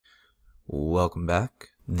Welcome back.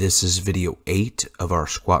 This is video 8 of our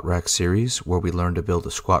squat rack series where we learn to build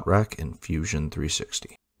a squat rack in Fusion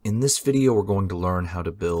 360. In this video we're going to learn how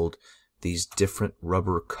to build these different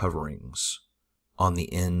rubber coverings on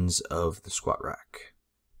the ends of the squat rack.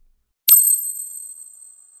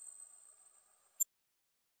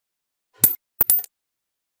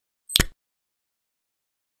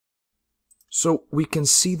 So we can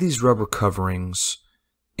see these rubber coverings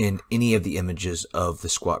in any of the images of the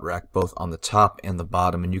squat rack, both on the top and the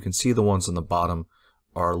bottom, and you can see the ones on the bottom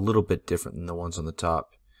are a little bit different than the ones on the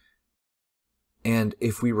top. And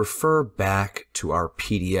if we refer back to our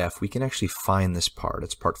PDF, we can actually find this part.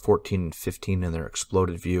 It's part 14 and 15 in their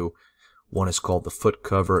exploded view. One is called the foot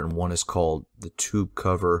cover and one is called the tube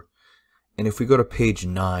cover. And if we go to page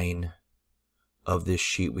 9 of this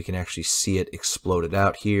sheet, we can actually see it exploded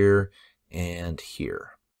out here and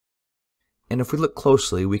here. And if we look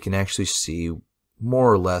closely, we can actually see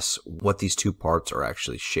more or less what these two parts are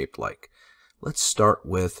actually shaped like. Let's start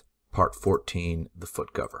with part 14, the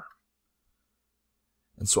foot cover.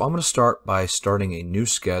 And so I'm going to start by starting a new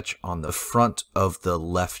sketch on the front of the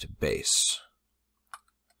left base.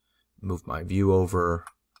 Move my view over,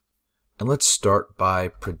 and let's start by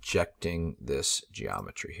projecting this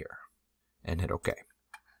geometry here, and hit OK.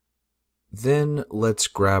 Then let's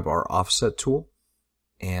grab our offset tool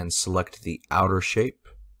and select the outer shape,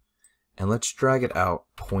 and let's drag it out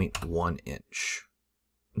 0.1 inch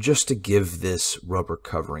just to give this rubber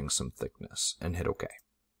covering some thickness, and hit OK.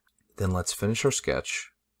 Then let's finish our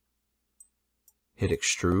sketch, hit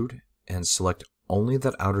extrude, and select only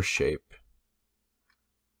that outer shape,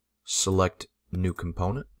 select new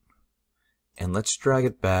component, and let's drag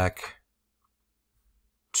it back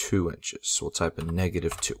 2 inches. So we'll type in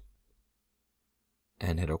 -2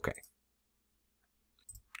 and hit OK.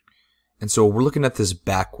 And so we're looking at this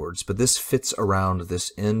backwards, but this fits around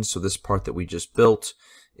this end. So this part that we just built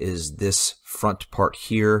is this front part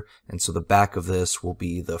here. And so the back of this will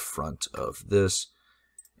be the front of this.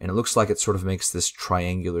 And it looks like it sort of makes this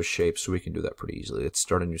triangular shape, so we can do that pretty easily. Let's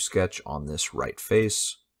start a new sketch on this right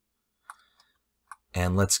face.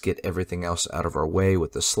 And let's get everything else out of our way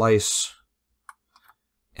with the slice.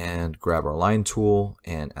 And grab our line tool,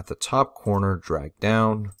 and at the top corner, drag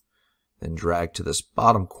down. Then drag to this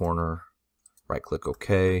bottom corner. Right-click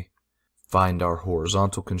OK, find our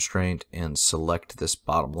horizontal constraint and select this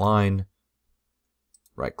bottom line.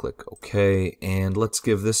 Right-click OK, and let's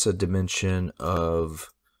give this a dimension of,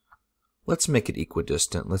 let's make it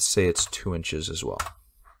equidistant. Let's say it's 2 inches as well.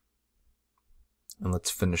 And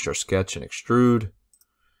let's finish our sketch and extrude.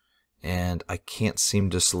 And I can't seem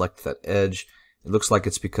to select that edge. It looks like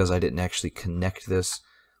it's because I didn't actually connect this.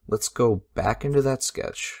 Let's go back into that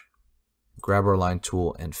sketch. Grab our line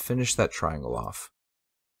tool and finish that triangle off.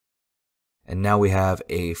 And now we have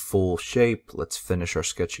a full shape. Let's finish our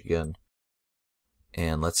sketch again.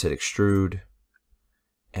 And let's hit extrude.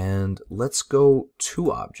 And let's go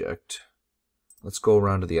to object. Let's go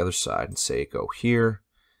around to the other side and say go here.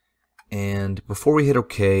 And before we hit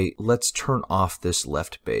OK, let's turn off this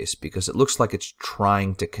left base because it looks like it's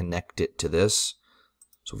trying to connect it to this.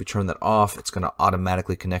 So if we turn that off, it's going to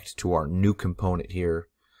automatically connect to our new component here.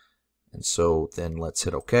 And so then let's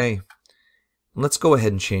hit OK. And let's go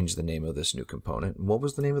ahead and change the name of this new component. And what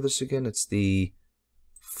was the name of this again? It's the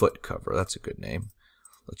foot cover. That's a good name.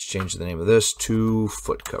 Let's change the name of this to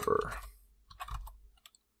foot cover.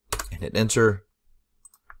 And hit enter.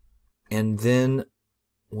 And then,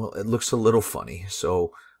 well, it looks a little funny.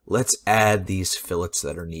 So let's add these fillets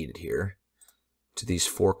that are needed here to these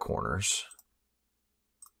 4 corners.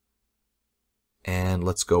 And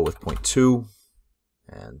let's go with 0.2.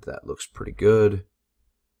 And that looks pretty good.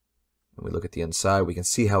 When we look at the inside, we can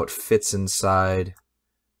see how it fits inside.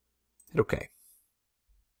 Hit OK.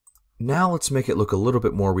 Now let's make it look a little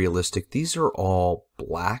bit more realistic. These are all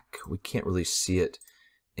black. We can't really see it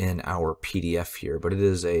in our PDF here, but it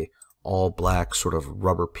is a all black sort of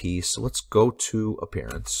rubber piece. So let's go to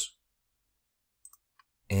appearance.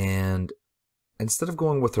 And instead of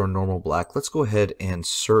going with our normal black, let's go ahead and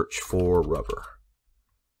search for rubber.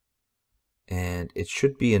 And it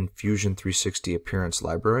should be in Fusion 360 Appearance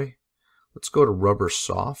Library. Let's go to Rubber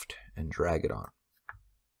Soft and drag it on.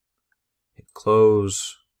 Hit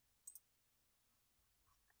close.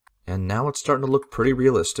 And now it's starting to look pretty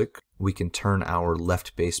realistic. We can turn our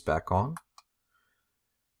left base back on.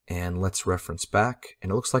 And let's reference back.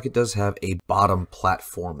 And it looks like it does have a bottom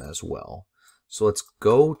platform as well. So let's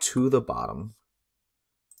go to the bottom.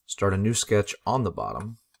 Start a new sketch on the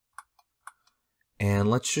bottom.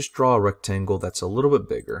 And let's just draw a rectangle that's a little bit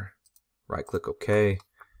bigger. Right-click OK.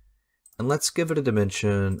 And let's give it a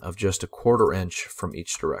dimension of just 1/4 inch from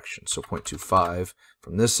each direction. So 0.25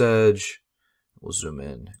 from this edge. We'll zoom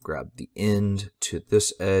in, grab the end to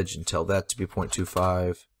this edge and tell that to be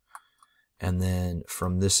 0.25. And then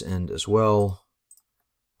from this end as well,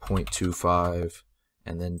 0.25.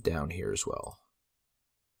 And then down here as well,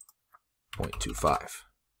 0.25.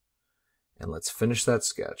 And let's finish that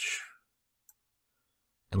sketch.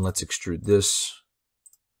 And let's extrude this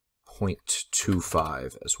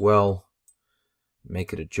 0.25 as well.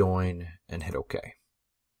 Make it a join and hit OK.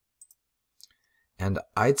 And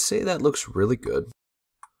I'd say that looks really good.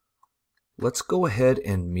 Let's go ahead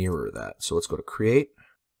and mirror that. So let's go to Create,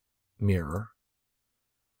 Mirror.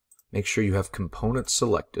 Make sure you have components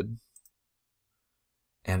selected.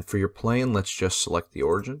 And for your plane, let's just select the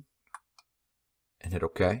origin and hit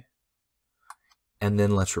OK. And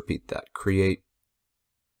then let's repeat that. Create,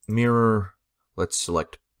 Mirror. Let's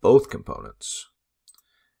select both components.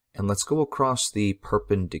 And let's go across the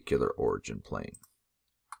perpendicular origin plane.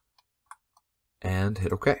 And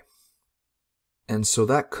hit OK. And so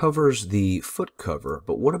that covers the foot cover,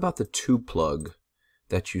 but what about the tube plug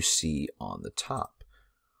that you see on the top?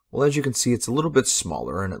 Well, as you can see, it's a little bit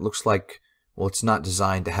smaller, and it looks like, well, it's not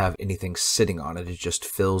designed to have anything sitting on it. It just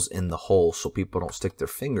fills in the hole so people don't stick their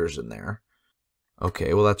fingers in there.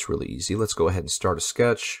 Okay, well, that's really easy. Let's go ahead and start a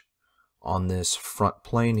sketch on this front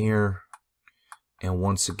plane here. And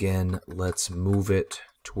once again, let's move it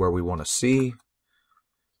to where we want to see.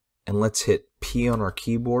 And let's hit P on our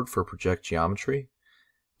keyboard for project geometry.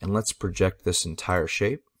 And let's project this entire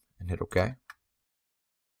shape and hit OK.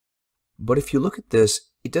 But if you look at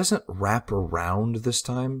this, it doesn't wrap around this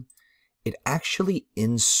time. It actually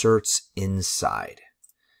inserts inside.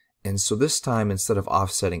 And so this time, instead of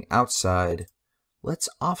offsetting outside, let's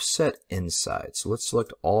offset inside. So let's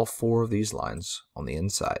select all 4 of these lines on the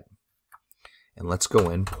inside. And let's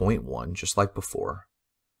go in 0.1, just like before,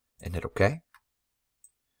 and hit OK.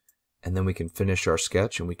 And then we can finish our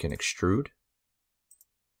sketch and we can extrude.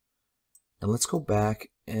 And let's go back,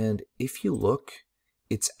 and if you look,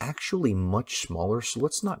 it's actually much smaller. So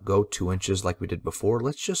let's not go 2 inches like we did before.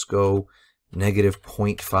 Let's just go negative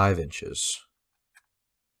 0.5 inches.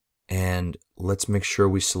 And let's make sure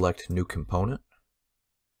we select New Component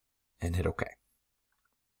and hit OK.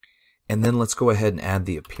 And then let's go ahead and add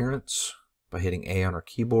the appearance by hitting A on our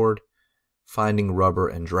keyboard, finding rubber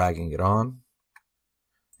and dragging it on,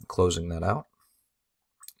 and closing that out.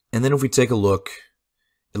 And then if we take a look,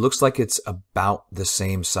 it looks like it's about the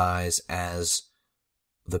same size as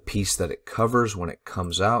the piece that it covers when it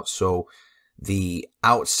comes out. So the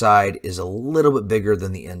outside is a little bit bigger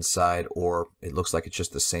than the inside, or it looks like it's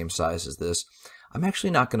just the same size as this. I'm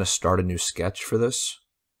actually not going to start a new sketch for this.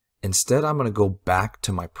 Instead, I'm going to go back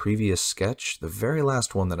to my previous sketch, the very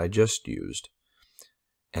last one that I just used,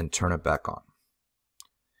 and turn it back on.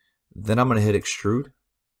 Then I'm going to hit Extrude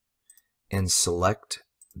and select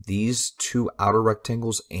these 2 outer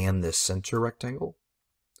rectangles and this center rectangle.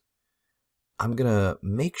 I'm going to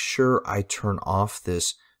make sure I turn off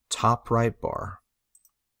this top right bar.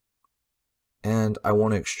 And I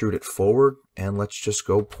want to extrude it forward, and let's just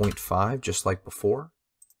go 0.5, just like before,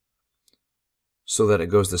 so that it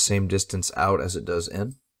goes the same distance out as it does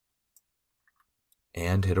in,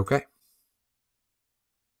 and hit OK.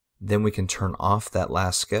 Then we can turn off that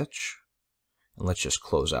last sketch, and let's just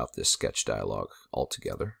close out this sketch dialog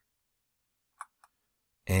altogether.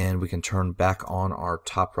 And we can turn back on our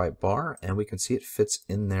top right bar, and we can see it fits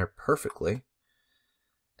in there perfectly.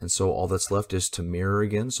 And so all that's left is to mirror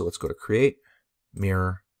again. So let's go to Create,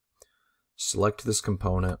 Mirror, select this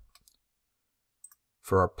component.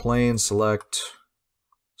 For our plane, select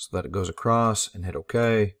so that it goes across and hit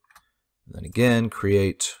OK. And then again,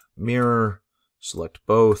 Create, Mirror, select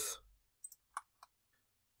both.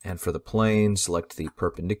 And for the plane, select the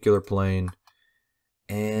perpendicular plane.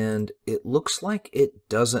 And it looks like it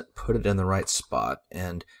doesn't put it in the right spot.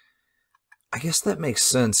 And I guess that makes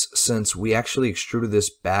sense, since we actually extruded this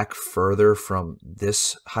back further from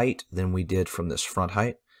this height than we did from this front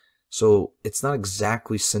height. So it's not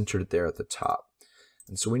exactly centered there at the top.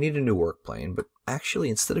 And so we need a new work plane. But actually,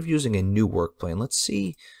 instead of using a new work plane, let's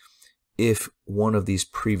see if one of these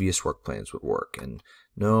previous work planes would work. And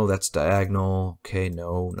no, that's diagonal. Okay,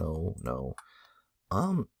 no.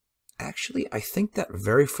 Actually, I think that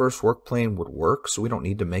very first work plane would work, so we don't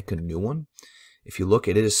need to make a new one. If you look,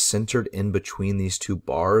 it is centered in between these 2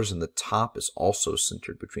 bars, and the top is also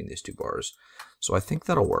centered between these 2 bars. So I think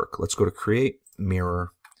that'll work. Let's go to Create,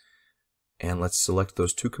 Mirror, and let's select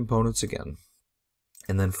those 2 components again.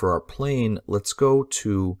 And then for our plane, let's go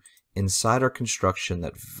to inside our construction,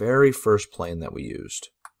 that very first plane that we used,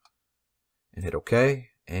 and hit OK.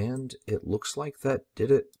 And it looks like that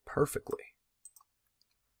did it perfectly.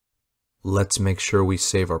 Let's make sure we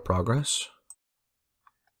save our progress,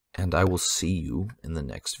 and I will see you in the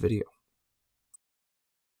next video.